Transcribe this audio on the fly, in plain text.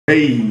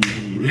Hey.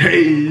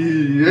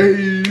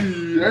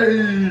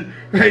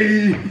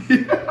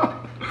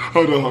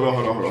 Hold on.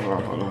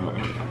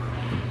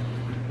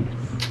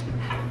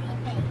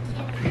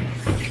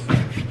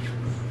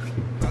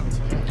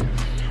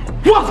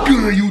 What's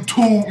good,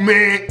 YouTube,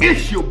 man?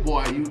 It's your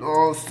boy, you know what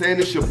I'm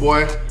saying? It's your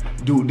boy,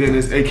 Duke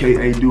Dennis,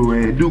 aka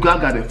Durant. Duke, I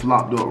got it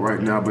flopped up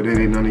right now, but it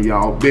ain't none of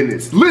y'all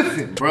business.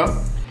 Listen, bruh.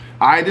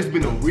 Alright, it's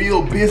been a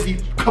real busy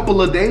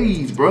couple of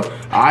days, bruh.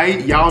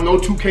 Alright, y'all know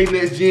 2K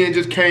Next Gen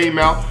just came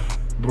out.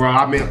 Bruh,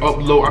 I've been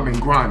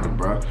grinding,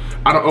 bruh.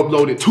 I done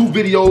uploaded 2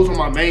 videos on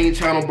my main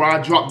channel, bruh.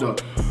 I dropped a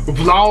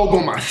vlog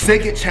on my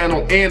second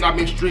channel, and I've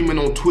been streaming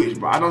on Twitch,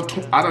 bruh.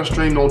 I done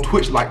streamed on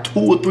Twitch like 2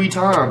 or 3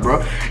 times,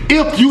 bruh.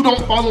 If you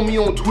don't follow me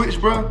on Twitch,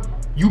 bruh,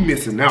 you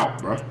missing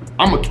out, bruh.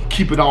 I'ma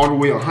keep it all the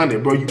way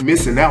 100, bro. You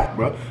missing out,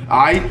 bruh.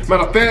 Alright?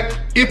 Matter of fact,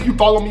 if you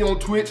follow me on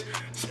Twitch,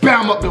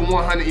 spam up the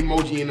 100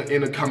 emoji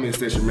in the comment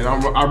section, man.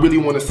 I really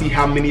want to see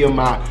how many of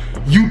my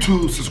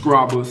YouTube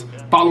subscribers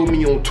follow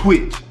me on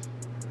Twitch.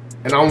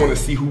 And I want to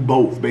see who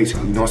both,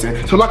 basically, you know what I'm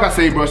saying? So like I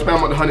say, bro,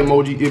 spam up the 100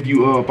 emoji if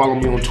you follow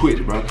me on Twitch,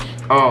 bro.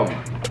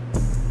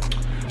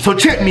 So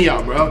check me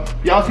out, bro.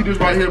 Y'all see this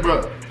right here,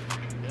 bro?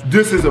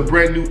 This is a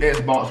brand new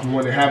Xbox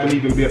One that haven't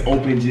even been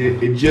opened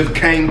yet. It just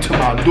came to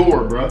my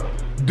door, bro,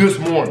 this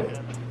morning.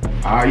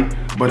 Alright,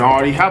 but I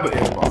already have an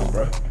Xbox,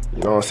 bro.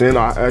 You know what I'm saying?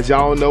 As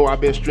y'all know,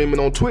 I've been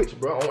streaming on Twitch,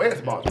 bro, on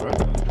Xbox, bro.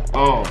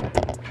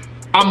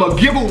 I'ma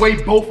give away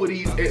both of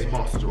these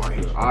Xboxes right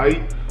here,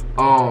 alright?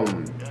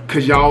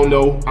 Cause y'all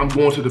know I'm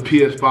going to the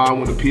PS5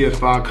 when the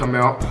PS5 come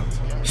out.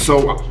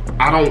 So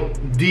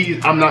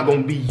I'm not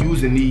gonna be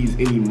using these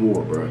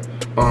anymore, bro.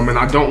 And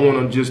I don't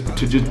want to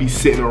just be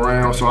sitting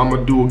around. So I'm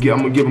gonna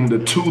give them the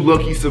 2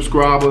 lucky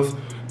subscribers,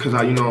 cause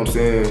you know what I'm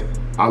saying,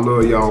 I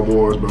love y'all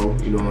boys, bro.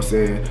 You know what I'm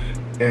saying?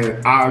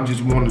 And I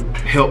just want to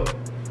help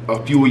a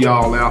few of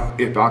y'all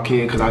out if I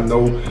can, cause I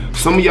know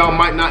some of y'all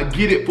might not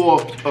get it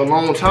for a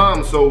long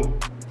time. So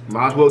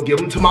might as well give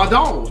them to my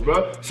dogs,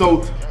 bro.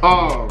 So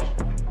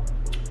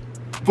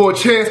for a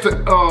chance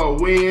to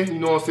win, you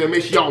know what I'm saying,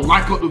 make sure y'all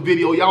like up the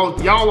video.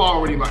 Y'all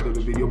already liked up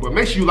the video, but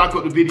make sure you like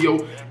up the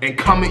video and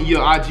comment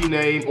your IG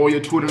name or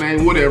your Twitter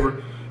name,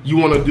 whatever you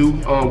want to do,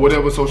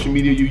 whatever social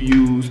media you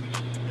use.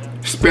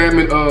 Spam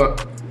it,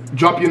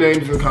 drop your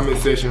names in the comment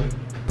section.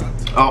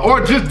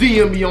 Or just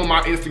DM me on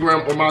my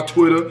Instagram or my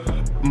Twitter.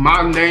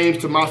 My names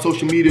to my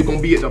social media gonna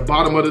be at the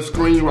bottom of the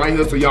screen right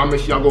here, so y'all make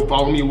sure y'all go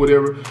follow me or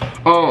whatever.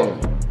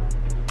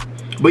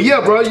 But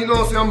yeah, bro, you know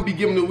what I'm saying? I'm gonna be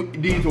giving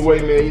these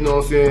away, man. You know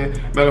what I'm saying?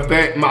 Matter of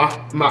fact, my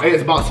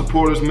Xbox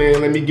supporters, man,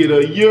 let me get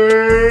a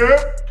yeah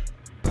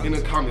in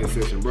the comment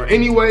section, bro.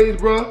 Anyways,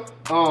 bro,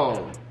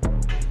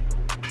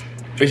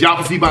 as y'all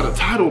can see by the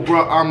title,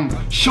 bro, I'm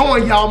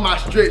showing y'all my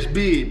stretch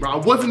big, bro. I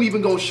wasn't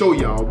even gonna show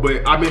y'all,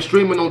 but I've been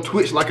streaming on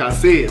Twitch, like I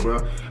said, bro.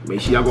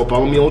 Make sure y'all go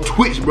follow me on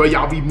Twitch, bro.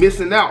 Y'all be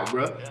missing out,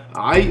 bro.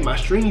 Alright, my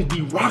streams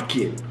be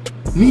rocking.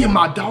 Me and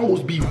my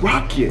dogs be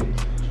rocking.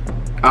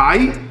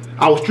 Alright?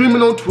 I was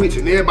streaming on Twitch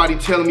and everybody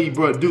telling me,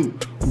 bro, dude,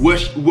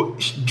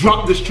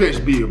 drop the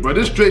stretch build, bro.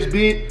 This stretch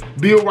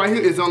build right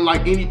here is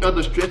unlike any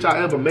other stretch I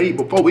ever made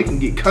before. It can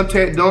get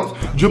contact dunks,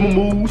 dribble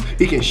moves,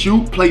 it can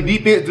shoot, play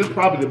defense. This is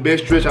probably the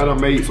best stretch I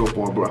done made so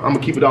far, bro. I'm gonna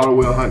keep it all the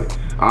way 100,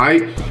 all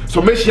right?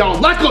 So make sure y'all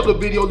like up the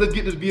video. Let's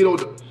get this video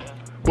to,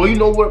 well, you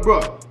know what,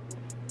 bro?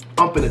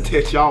 I'm finna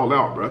test y'all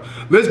out, bro.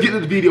 Let's get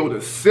this video to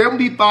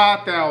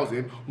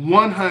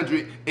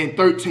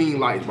 75,113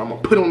 likes, bro. I'm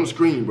gonna put it on the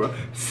screen, bro.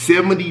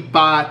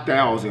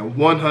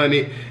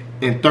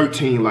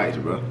 75,113 likes,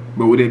 bro.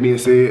 But with that being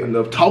said,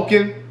 enough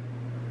talking.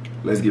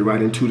 Let's get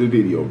right into the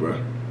video,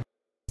 bro.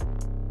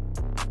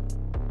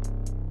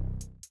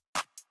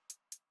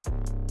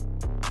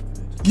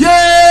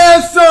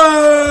 Yes,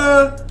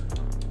 sir!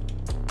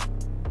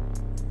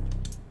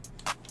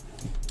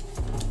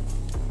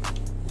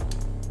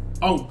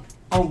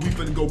 Oh, we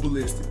finna go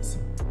ballistics.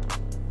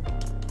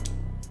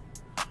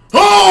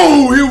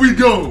 Oh, here we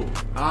go.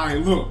 All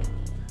right, look.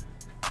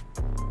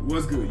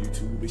 What's good,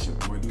 YouTube? It's your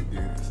boy, Duke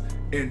Dennis.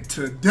 And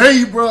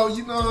today, bro,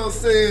 you know what I'm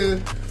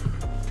saying?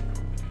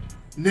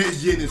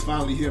 Next Gen is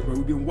finally here, bro.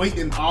 We've been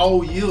waiting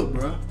all year,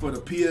 bro, for the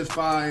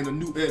PS5 and the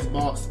new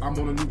Xbox. I'm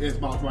on a new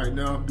Xbox right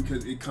now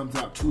because it comes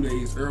out 2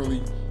 days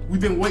early.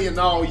 We've been waiting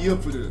all year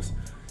for this.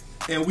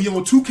 And we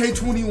on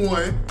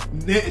 2K21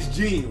 Next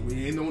Gen.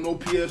 We ain't on no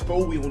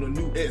PS4, we on a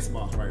new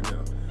Xbox right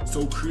now.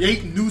 So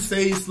create new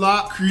save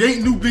slot,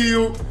 create new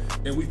build,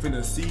 and we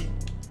finna see.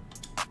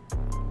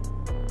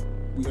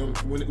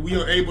 When we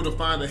are able to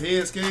find a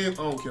head scan, I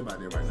don't care about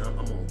that right now,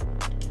 I'm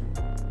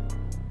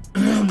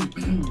on.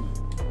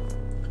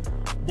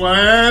 Boy,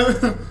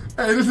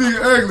 hey, this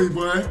nigga ugly,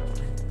 boy.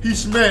 He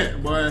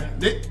smacked, boy.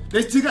 They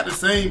still got the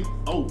same,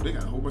 oh, they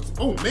got a whole bunch of,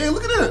 oh man,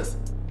 look at this.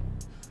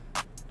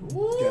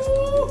 Ooh.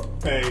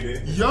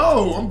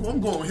 Yo,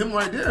 I'm going with him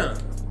right there.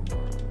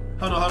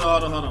 Hold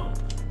on.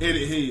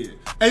 Edit head.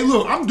 Hey,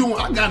 look, I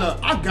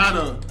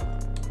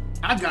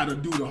gotta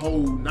do the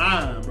whole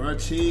 9, bro.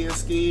 Chin,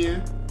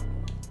 skin.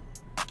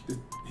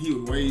 He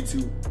was way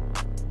too.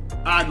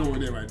 I go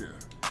with that right there.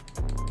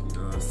 You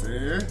know what I'm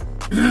saying?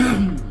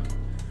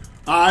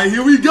 All right,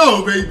 here we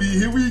go, baby.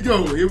 Here we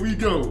go. Here we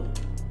go.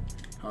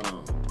 Hold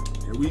on.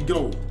 Here we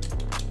go.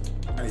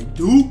 Hey,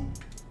 dude.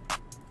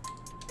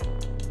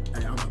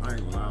 Hey, I ain't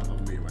gonna lie.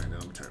 I'm mid right now.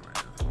 I'm turning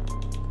right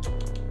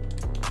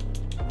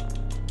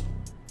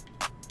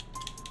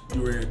now.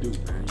 You ready to do,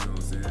 man? You know what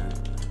I'm saying?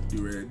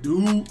 You ready to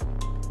do?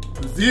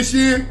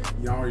 Position.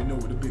 Y'all already know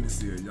what the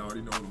business is. Y'all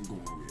already know what I'm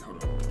going with.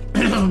 Hold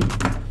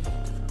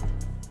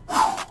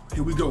on.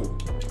 Here we go.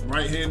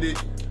 Right-handed.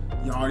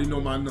 Y'all already know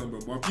my number,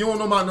 boy. If you don't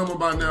know my number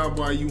by now,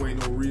 boy, you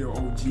ain't no real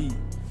OG. You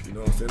know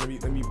what I'm saying?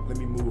 Let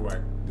me move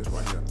right. This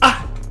right here.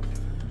 Ah!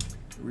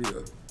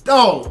 Real.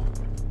 Oh!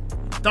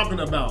 Talking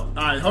about.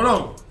 Alright, hold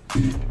on.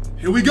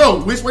 Here we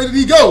go. Which way did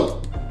he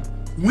go?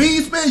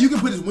 Wingspan? You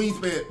can put his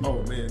wingspan.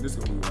 Oh man, this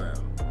is gonna be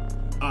wild.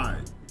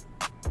 Alright.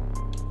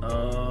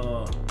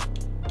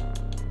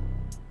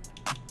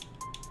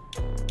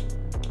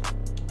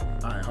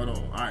 Alright, hold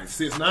on. Alright,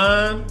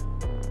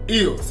 6'9".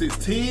 Ew,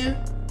 6'10".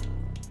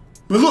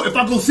 But look, if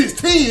I go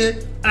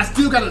 6'10", I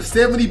still got a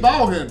 70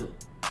 ball handle.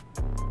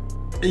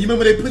 And you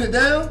remember they put it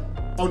down?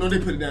 Oh no, they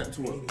put it down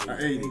to an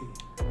 80.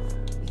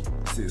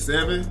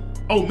 6'7".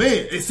 Oh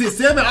man, at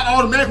 6'7", I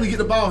automatically get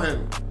the ball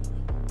handle.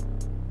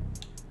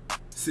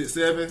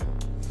 6'7".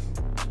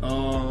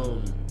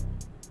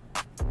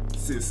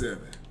 6'7".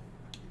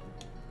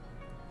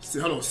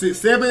 Hold on,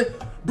 6'7".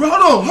 Bro,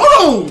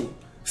 hold on.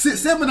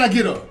 6'7", I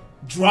get a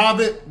drive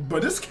it,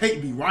 but this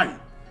can't be right.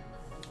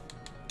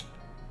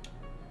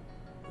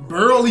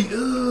 Burly, ugh.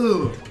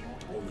 Oh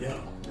yeah,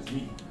 it's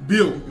me.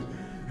 Built.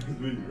 It's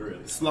me,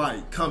 really.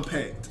 Slight,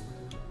 compact,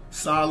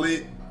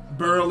 solid,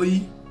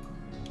 burly,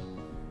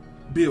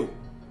 built.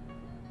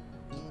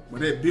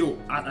 Well, that built,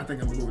 I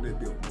think I'm gonna go with that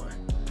built, boy.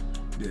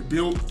 That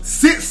built,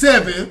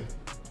 6'7",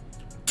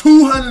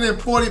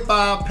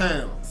 245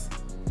 pounds.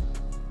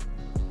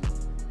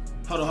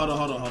 Hold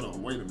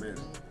on. Wait a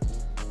minute.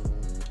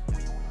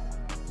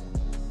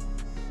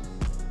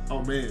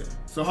 Oh man.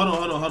 So hold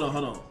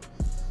on.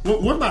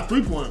 What's my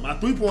 3-point? My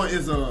 3-point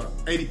is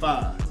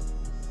 85.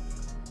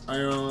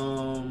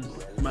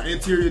 My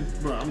interior,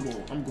 bro, I'm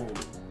going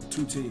with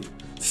 210.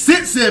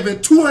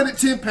 6'7",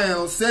 210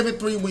 pounds,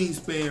 7'3"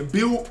 wingspan,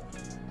 built,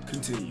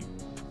 continue.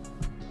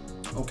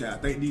 Okay, I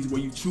think these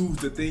where you choose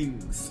the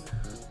things.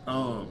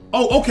 Oh,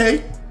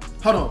 okay.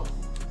 Hold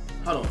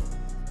on.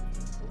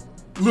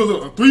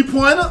 Look, a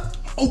 3-pointer?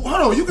 Oh,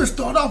 hold on, you can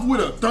start off with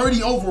a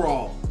 30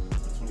 overall.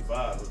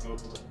 25, let's go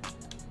for it.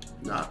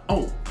 Nah,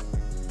 a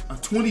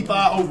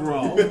 25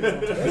 overall.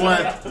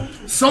 Boy,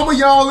 some of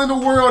y'all in the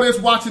world that's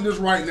watching this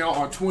right now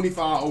are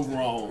 25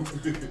 overall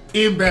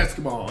in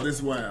basketball. This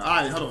is why. All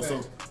right, hold on.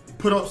 So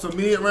put up some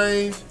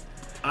mid-range.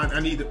 I'm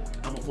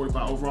a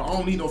 45 overall. I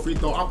don't need no free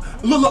throw.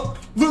 Look.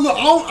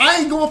 I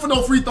ain't going for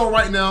no free throw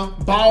right now.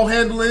 Ball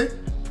handling.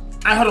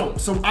 Hold on.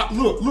 So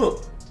look.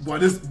 Boy,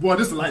 this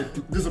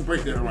is a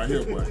breakdown right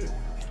here, boy.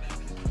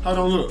 Hold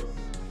on,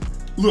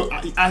 look.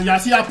 Y'all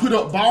see I put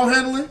up ball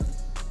handling?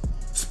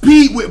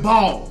 Speed with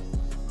ball.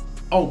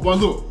 Oh, but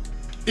look,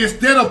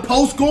 instead of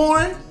post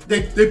scoring,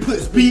 they put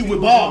speed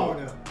with ball.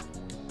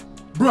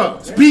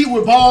 Bruh, speed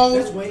with balls.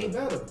 That's way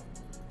better.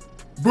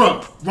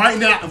 Bruh, right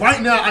now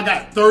I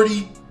got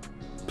 30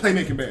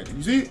 playmaking badges.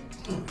 You see it?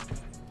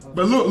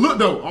 But look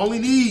though, I only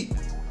need.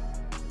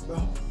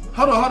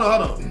 Hold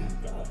on.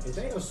 Is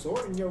they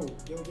assorting your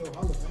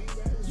Hall of Fame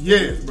badges?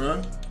 Yes,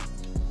 bruh.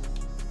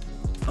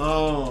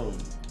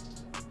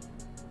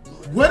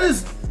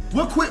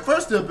 What quit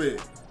first step is?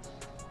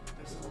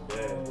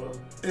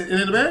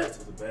 In the badge?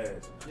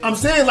 I'm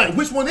saying, like,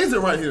 which one is it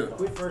right here?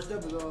 Quick first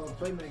step is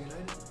playmaking,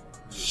 ain't it?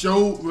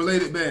 Show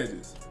related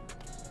badges.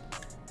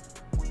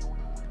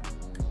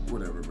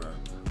 Whatever, bro.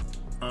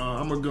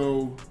 I'm gonna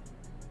go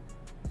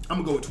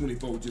with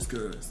 24 just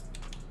cause.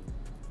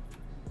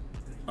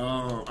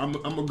 I'm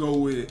gonna go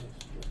with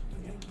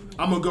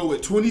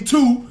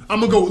 22. I'm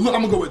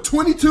gonna go with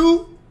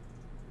 22.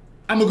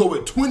 I'm gonna go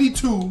with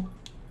 22.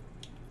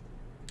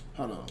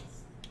 Hold on.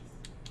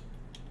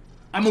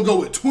 I'm gonna go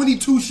with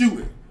 22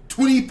 shooting,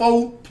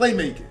 24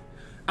 playmaking.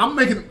 I'm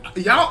making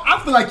y'all. I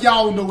feel like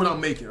y'all know what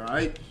I'm making. All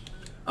right.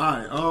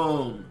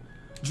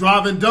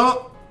 Drive and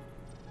dunk.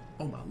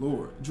 Oh my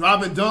lord,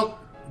 drive and dunk.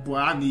 Boy,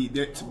 I need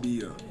that to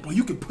be a. Boy,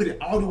 you can put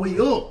it all the way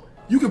up.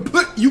 You can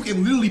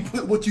literally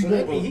put what you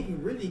want. He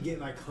can really get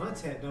like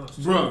contact dunks,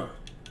 bruh.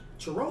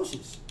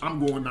 Ferocious. I'm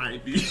going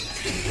 90.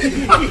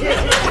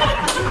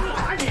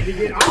 I need to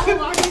get all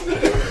I need to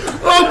get.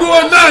 I'm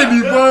going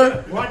 90,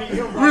 boy.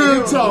 Real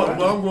Real talk,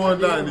 bro. I'm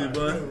going 90,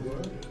 boy.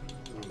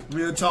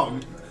 Real talk.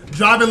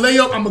 Driving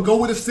layup, I'm gonna go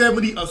with a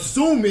 70,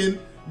 assuming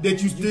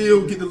that you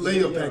still get the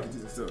layup packages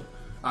and stuff.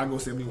 I go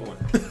 71.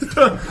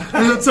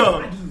 Real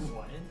talk.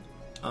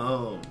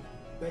 All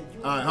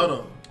right, hold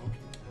on.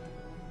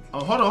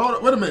 Oh, hold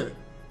on. Wait a minute.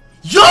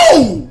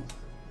 Yo!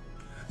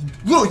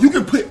 Look, you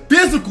can put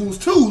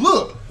physicals too.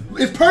 Look,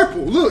 it's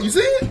purple. Look, you see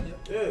it?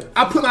 Yeah.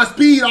 I put my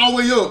speed all the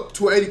way up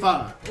to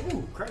 85.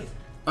 Ooh, crazy.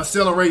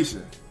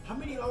 Acceleration. How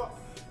many?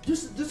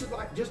 Just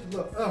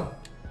look.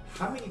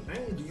 How many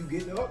things do you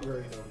get to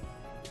upgrade though?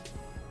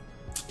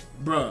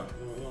 Bruh.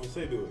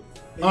 Say do it.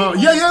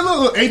 Yeah,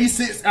 look,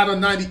 86 out of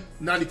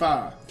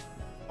 95.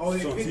 Oh,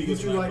 So it T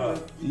gives you goes like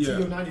 95.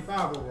 the T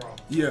 95 overall.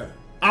 Yeah.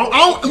 I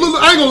ain't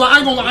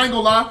gonna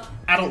lie.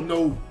 I don't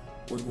know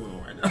what's going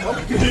on right now.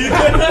 Hey,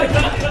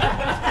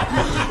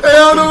 I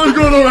don't know what's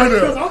going on right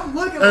Because now. I'm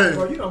looking Hey. like,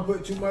 bro, you don't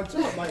put too much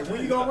up. Like,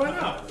 when you gonna run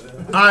out?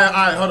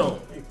 Alright, hold on.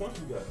 Hey, points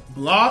you got?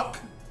 Block.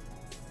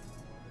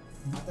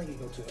 I think it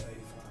go to 85.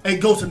 It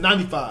goes to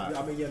 95. Yeah,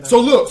 I mean, yeah, So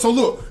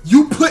look,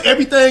 you put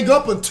everything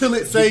up until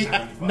it say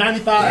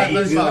 95 at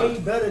It's 95. way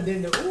better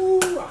than the, ooh,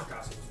 I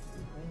got some.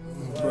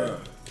 Bruh.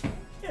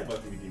 Yeah,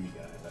 but give me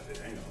guys.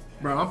 I ain't know.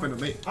 Bro, I'm finna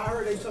make. I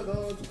heard they took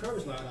the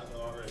curve slide out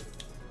there already.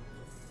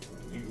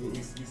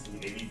 We see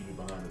they need you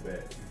behind the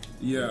back.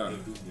 Yeah.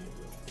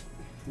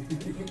 They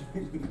do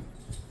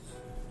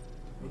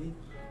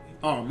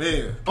Oh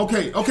man.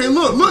 Okay.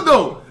 Look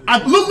though.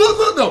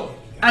 Look though.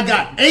 I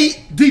got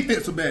 8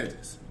 defensive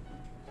badges.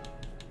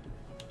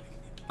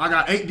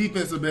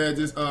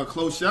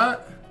 Close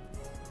shot.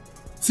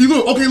 See,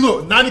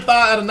 look. 95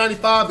 out of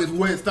 95 is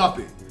where it stopped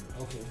it.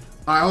 Okay.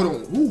 All right, hold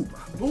on.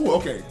 Ooh,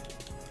 okay.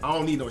 I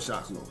don't need no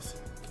shot close.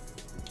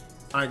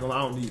 I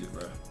don't need it,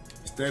 bro.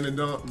 Standing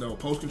dunk, no.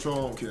 Post control,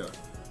 I don't care.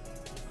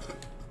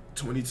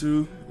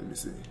 22. Let me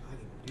see.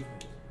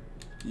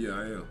 Yeah,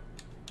 I am.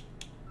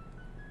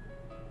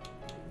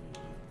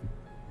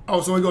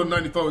 Oh, so we go to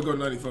 94. We go to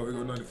 94.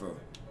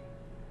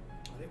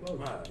 They both.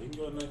 Wow, you can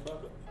go to 95.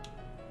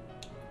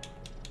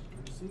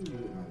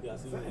 Yeah, I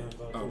see you at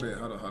 95. Oh man,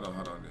 hold on.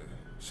 There.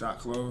 Shot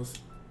close.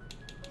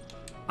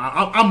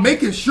 I'm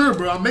making sure,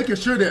 bro. I'm making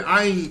sure that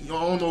I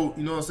don't know.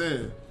 You know what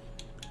I'm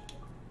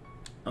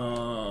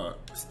saying?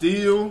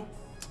 Steal.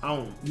 I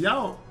don't.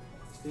 Y'all.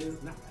 Still,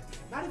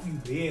 not if you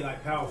big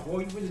like power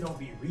forward, you really don't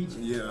be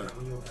reaching. Yeah. Like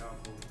when you're power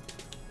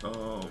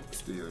forward.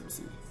 Still. Let me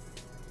see.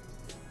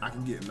 I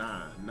can get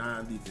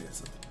 9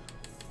 defensive.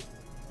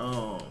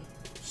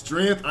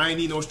 Strength. I ain't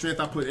need no strength.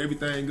 I put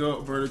everything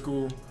up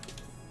vertical.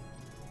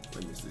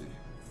 Let me see.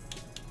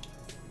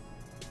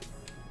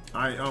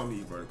 I don't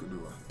need vertical,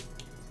 do I?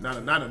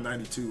 Not a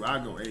 92. I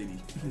go 80. Yeah,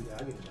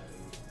 I get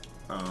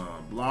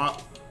that.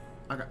 Block.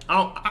 I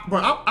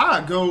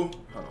go.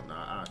 Hold on,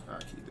 nah, I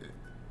keep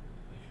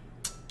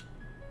that.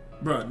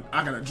 Bro,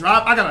 I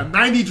got a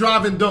 90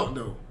 drive and dunk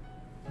though.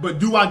 But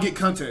do I get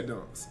contact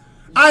dunks?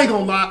 I ain't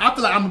gonna lie. I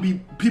feel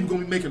like people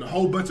gonna be making a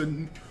whole bunch of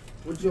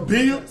What's your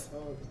billions.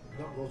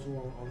 Don't go to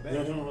on Yeah,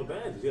 badge. you don't have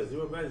badges. Yeah,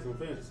 0 badges on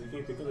fantasy, so you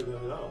can't pick up them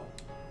at all.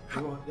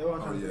 They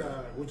want to yeah.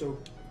 what's your.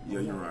 Yeah,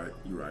 you're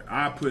right.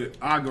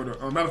 I go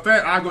to matter of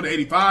fact, I go to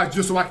 85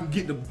 just so I can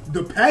get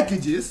the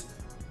packages.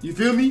 You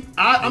feel me?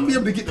 I'm be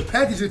able to get the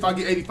packages if I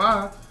get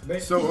 85.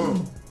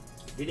 So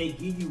did they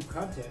give you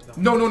contact dunks?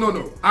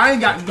 No. I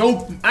ain't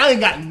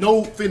got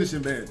no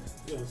finishing badges.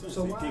 Yeah, I'm saying,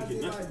 So you why can't is get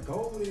it nothing. like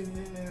gold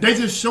and They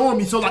just showing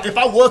me. So like if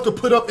I was to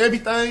put up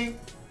everything,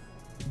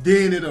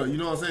 then it'll, you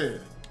know what I'm saying?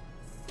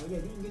 Oh yeah,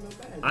 you didn't get no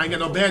badge. I ain't got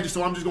no badges,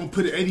 so I'm just gonna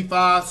put it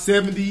 85,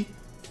 70.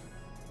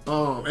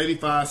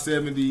 85,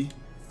 70.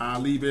 I'll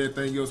leave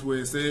everything else where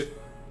it's at.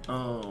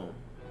 I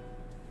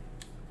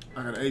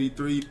got an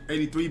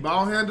 83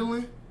 ball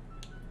handling.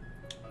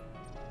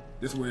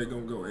 This is where it's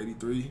gonna go,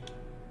 83.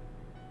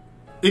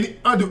 Do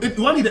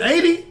I need an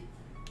 80?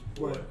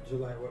 What?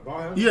 Just like what?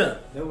 Ball Yeah.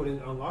 That would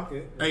unlock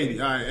it. 80,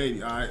 all right,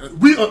 80, all right.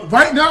 We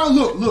right now,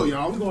 look,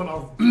 y'all. I'm going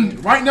off.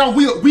 Right now,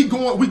 we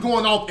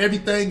going off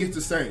everything is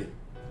the same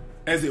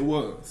as it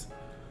was.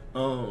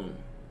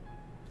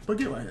 But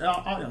get right here.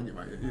 Y'all get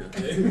right here.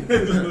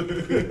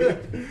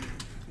 Yeah.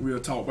 We'll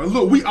talk. But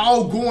look, we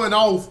all going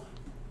off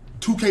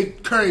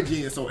 2K current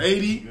gen. So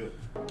 80.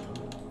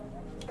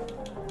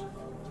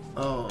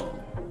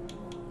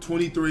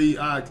 23.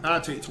 I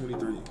take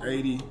 23.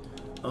 80.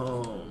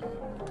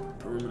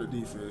 Perimeter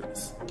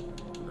defense.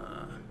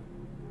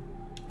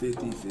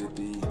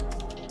 50.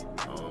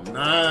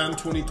 9,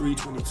 23,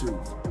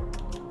 22.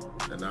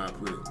 And I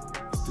put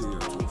still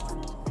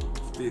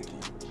 23. 50.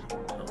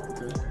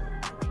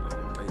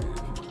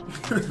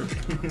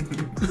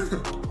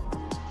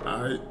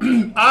 Alright.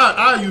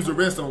 I use the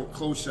rest on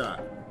close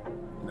shot.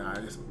 Nah,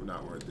 it's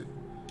not worth it.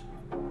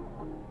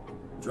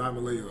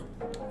 Driving layup.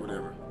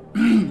 Whatever.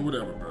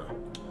 Whatever, bro.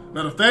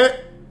 Matter of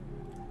fact,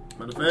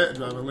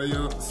 driving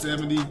layup,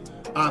 70.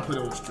 I put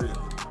it on strength.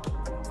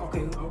 Okay,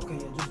 and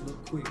just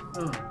look quick.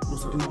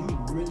 What's up? Do you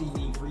really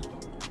need free throw?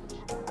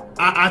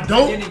 I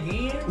don't. Then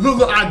again,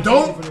 Look, I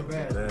don't. for the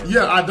badge.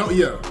 Yeah, I don't.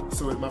 Yeah.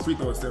 So my free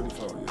throw is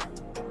 74. Yeah.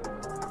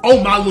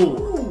 Oh my lord.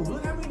 Ooh,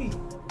 look how many.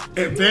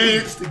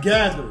 Advanced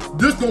gathers.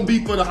 This gonna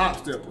be for the hop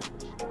stepper.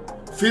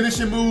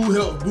 Finishing move,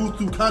 help boost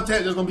through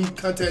contact. There's gonna be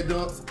contact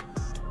dunks.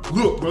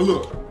 Look, bro,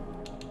 look.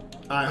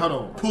 Alright, hold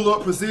on. Pull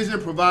up precision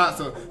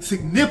provides a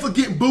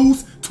significant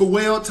boost to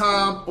well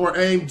time or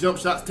aim jump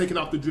shots taken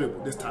off the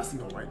dribble. That's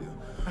Tassino right there.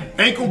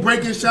 Ankle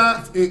breaking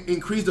shots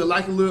increase the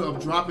likelihood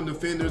of dropping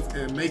defenders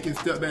and making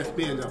step back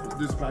spin jumpers.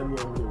 This is probably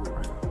what I'm going with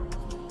right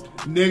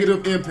now.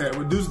 Negative impact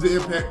reduces the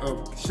impact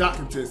of shot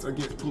contests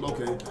against pull.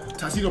 Okay,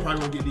 Tassino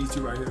probably gonna get these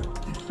two right here.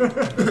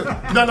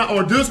 no,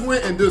 or this one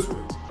and this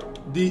one.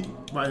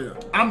 Right here.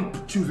 I'm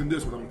choosing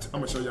this one.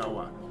 I'm gonna show y'all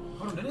why.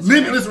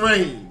 Limitless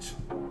range.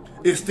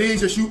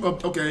 Extends your shoot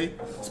up. Okay.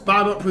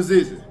 Spot up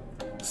precision.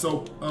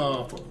 So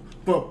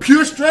for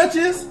pure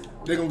stretches,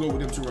 they're gonna go with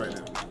them two right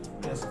now.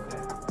 That's a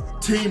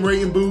fact. Team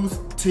rating boost,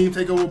 team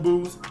takeover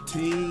boost,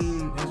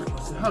 team.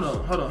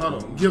 Hold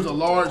on. Gives a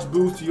large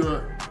boost to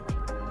your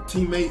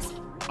teammates'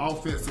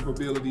 offensive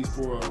abilities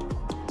for a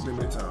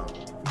limited time.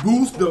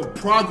 Boost the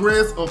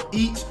progress of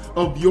each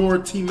of your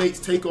teammates'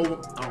 takeover.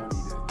 I don't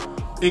need that.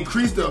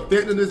 Increase the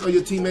effectiveness of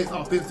your teammates'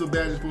 offensive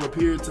badges for a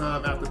period of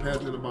time after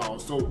passing the ball.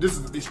 So this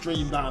is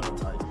extreme diamond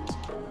type.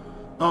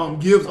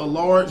 Gives a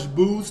large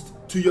boost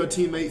to your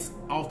teammates'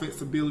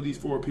 offensive abilities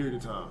for a period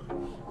of time.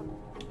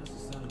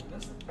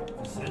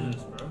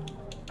 Sinners, bro.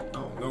 I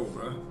don't know,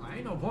 bro. I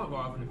ain't no point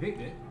guard for the pick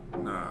that.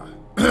 Nah.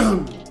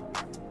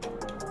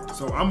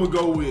 So I'm gonna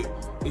go with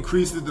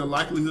increases the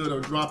likelihood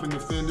of dropping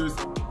defenders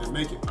and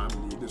make it. I'm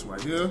gonna need this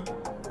right here.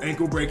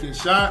 Ankle breaking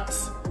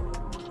shots.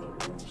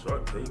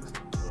 Short takes.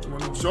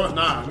 One of them short.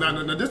 Nah.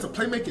 This is a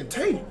playmaking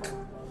take.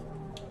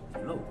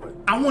 No, but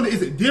I wonder,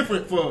 is it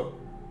different for,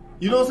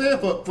 you know what I'm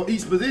saying, for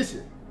each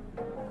position?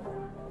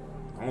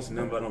 I don't see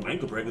nothing about no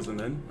ankle breakers or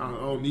nothing. I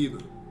don't neither.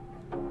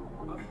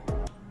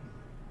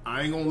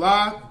 I ain't gonna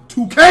lie.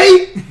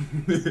 2K.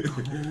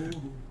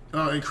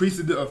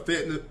 Increases the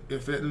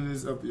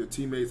effectiveness of your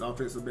teammates'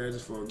 offensive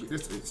badges for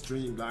this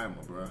extreme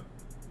diamond, bro.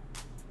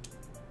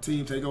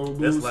 Team takeover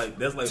boost.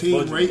 That's like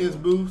team flow ratings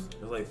general. boost.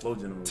 That's like flow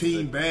general.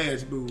 Team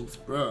badge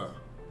boost, bruh.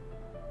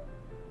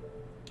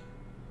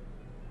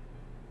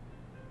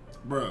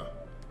 Bruh.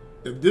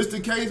 If this the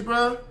case,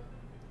 bruh.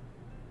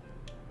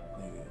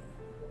 Yeah.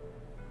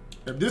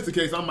 If this the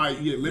case, I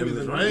might get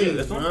limited Yeah, range,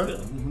 that's what I'm bruh.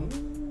 saying.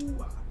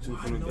 Ooh, I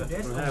from know the-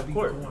 that's from gonna half be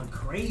court. going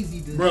crazy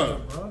this year,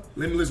 Bruh. bro.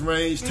 Limitless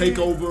range,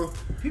 takeover.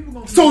 People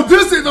gonna be So like,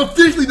 this is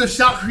officially the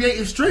shot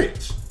creating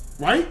stretch,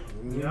 right?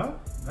 Yeah,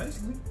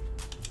 basically.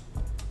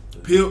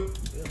 Pip.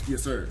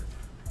 Yes, sir.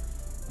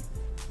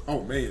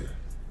 Oh, man.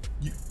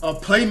 A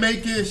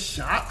playmaking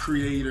shot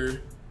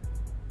creator.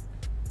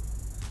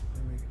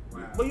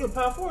 Wow. Well, you're a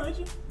power forward, ain't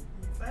you?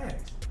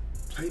 Facts.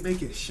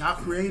 Playmaking shot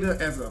creator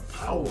as a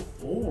power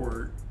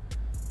forward.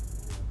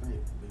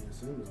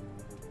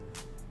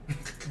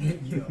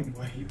 Yeah,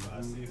 boy, he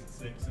 5'6",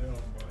 boy.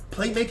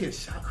 Playmaking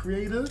shot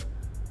creator?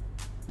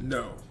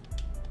 No.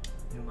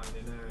 Him like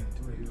that 9,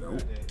 20, Nope.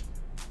 like that.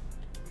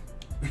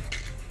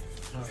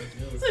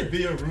 Say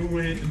Bill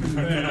ruined.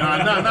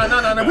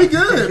 Nah. We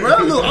good, bro.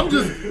 Look, I'm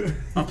just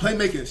a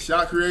playmaking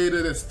shot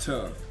creator. That's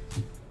tough.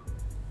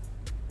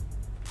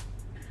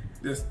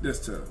 That's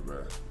tough,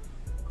 bro.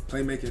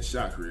 Playmaking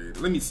shot creator.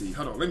 Let me see.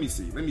 Hold on. Let me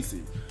see. Let me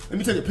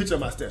take a picture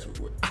of my stats real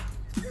quick.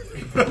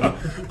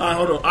 All right,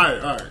 hold on. All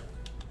right.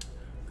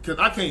 Cause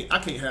I can't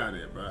have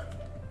that, bro.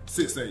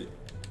 6'8".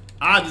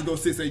 I just go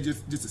 6'8"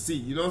 just to see.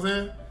 You know what I'm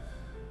saying?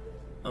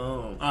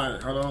 All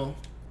right, hold on.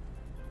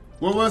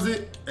 What was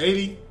it?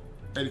 80,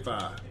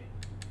 85.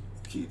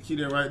 Keep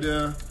that right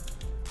there.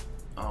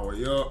 All the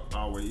way up.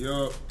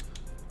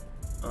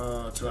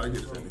 Till I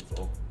get to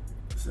 74.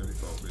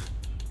 74, man.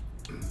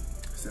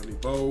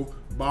 74.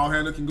 Ball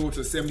handler can go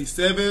to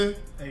 77.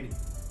 80.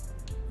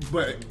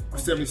 But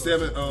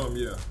 77,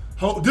 yeah.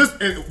 This,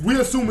 and we're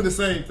assuming the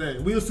same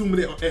thing. We're assuming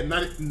that at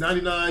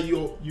 99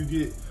 you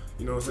get,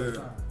 you know what I'm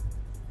saying?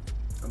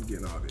 I'm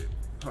getting all that.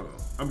 Hold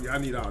on. I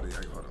need all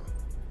that. Hold on.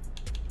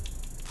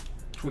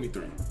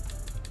 23.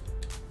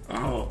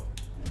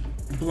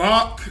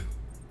 Block.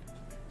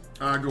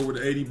 I go with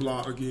the 80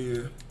 block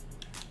again.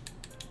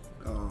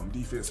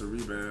 Defensive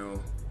rebound,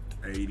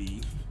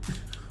 80.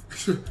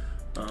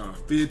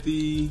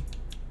 50.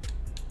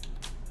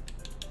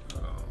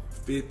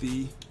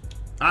 50.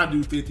 I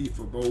do 50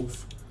 for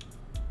both.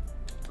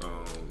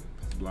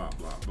 Blah.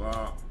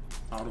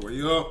 All the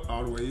way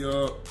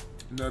up.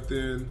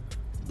 Nothing.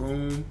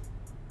 Boom.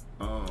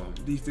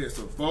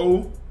 Defensive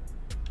 4.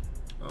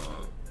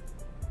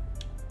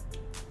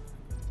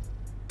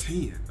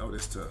 10. Oh,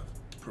 that's tough.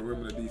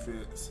 Perimeter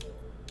defense.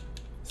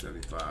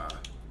 75.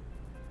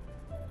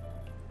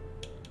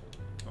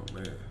 Oh,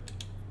 man.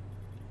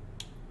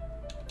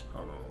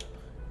 Hold on.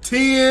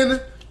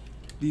 10.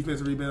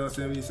 Defensive rebound,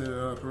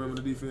 77.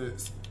 Perimeter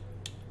defense.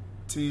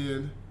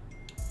 10.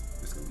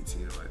 It's going to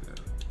be 10 right now.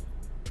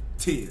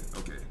 10.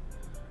 Okay.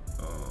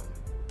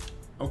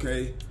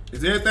 Okay.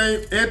 Is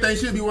everything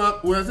should be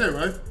where it's at,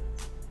 right?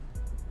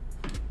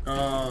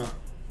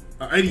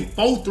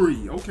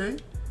 84-3. Okay.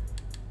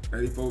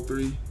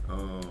 84-3.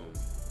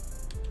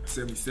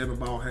 77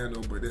 ball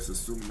handle, but that's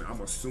assuming.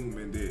 I'm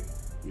assuming that,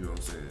 you know what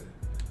I'm saying.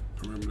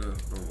 Perimeter.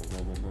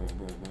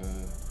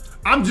 Boom.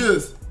 I'm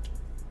just.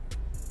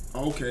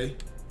 Okay.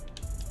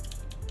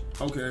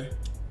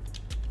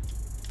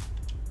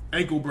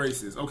 Ankle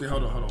braces. Okay,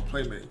 hold on.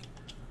 Playmaker.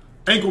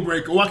 Ankle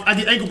breaker. Oh, I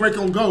get ankle breaker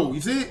on go.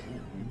 You see it?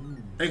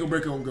 Ankle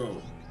breaker on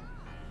go.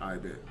 I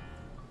bet.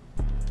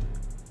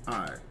 All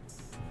right.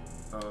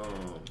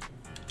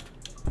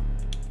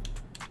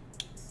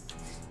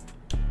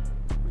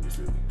 Let me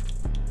see.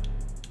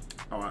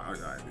 Oh, I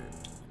bet.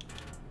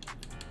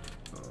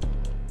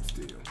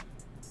 Still.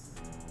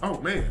 Oh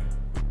man.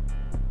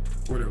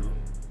 Whatever.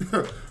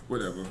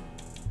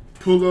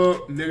 pull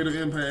up, negative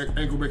impact,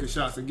 ankle breaking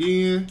shots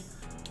again.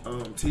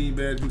 Team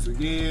bad boots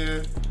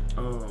again.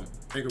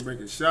 Ankle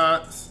breaking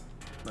shots.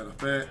 Matter of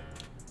fact,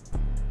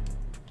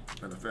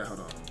 hold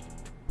on.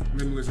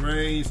 Limitless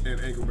range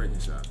and ankle breaking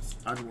shots.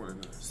 I just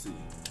wanted to see.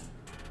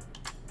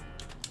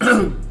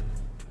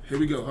 Here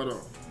we go. Hold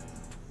on.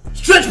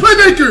 Stretch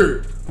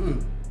Playmaker.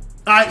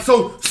 Alright,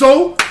 so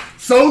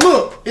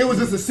look, it was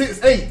just a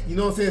 6'8". You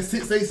know what I'm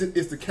saying? 6'8"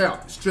 is the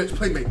count. Stretch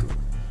Playmaker.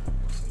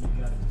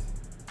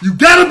 You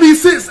gotta be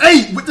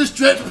 6'8" with the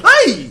stretch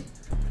play.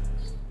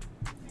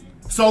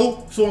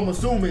 So I'm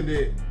assuming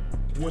that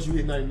once you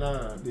hit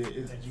 99, then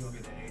it's That you gonna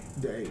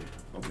get the 8.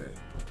 Okay.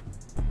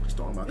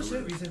 Starting my It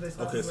should be career. since they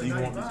started Okay, with so you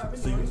want 95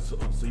 so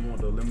anyway. you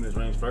want the limitless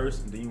range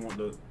first, and then you want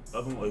the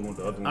other one, or you want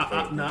the other one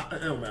first? Nah, it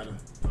don't matter.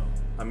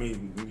 I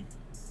mean,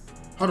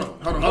 Hold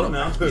on.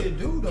 now. Yeah,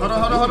 dude, though.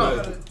 Hold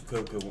on.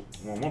 Cause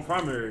one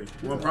primary.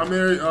 One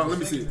primary. Let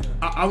me see.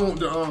 I want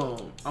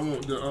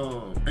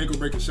the ankle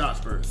breaking shots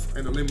first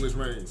and the limitless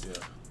range.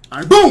 Yeah. All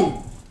right,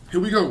 boom. Here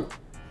we go.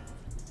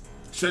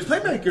 Stretch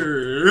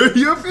Playmaker.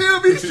 You feel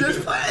me? Stretch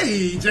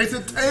play.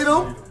 Jason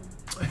Tatum.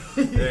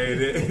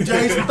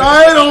 Jason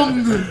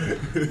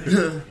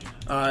Tatum.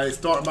 All right,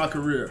 start my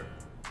career.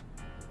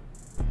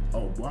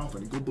 Oh, boy, I'm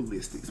finna go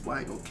ballistics. Boy, I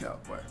ain't gonna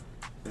count, boy.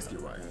 Let's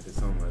get right. It's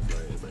something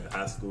like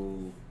high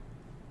school,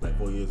 like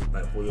 4 years of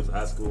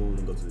high school,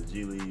 and go to the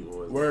G League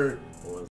or Word. or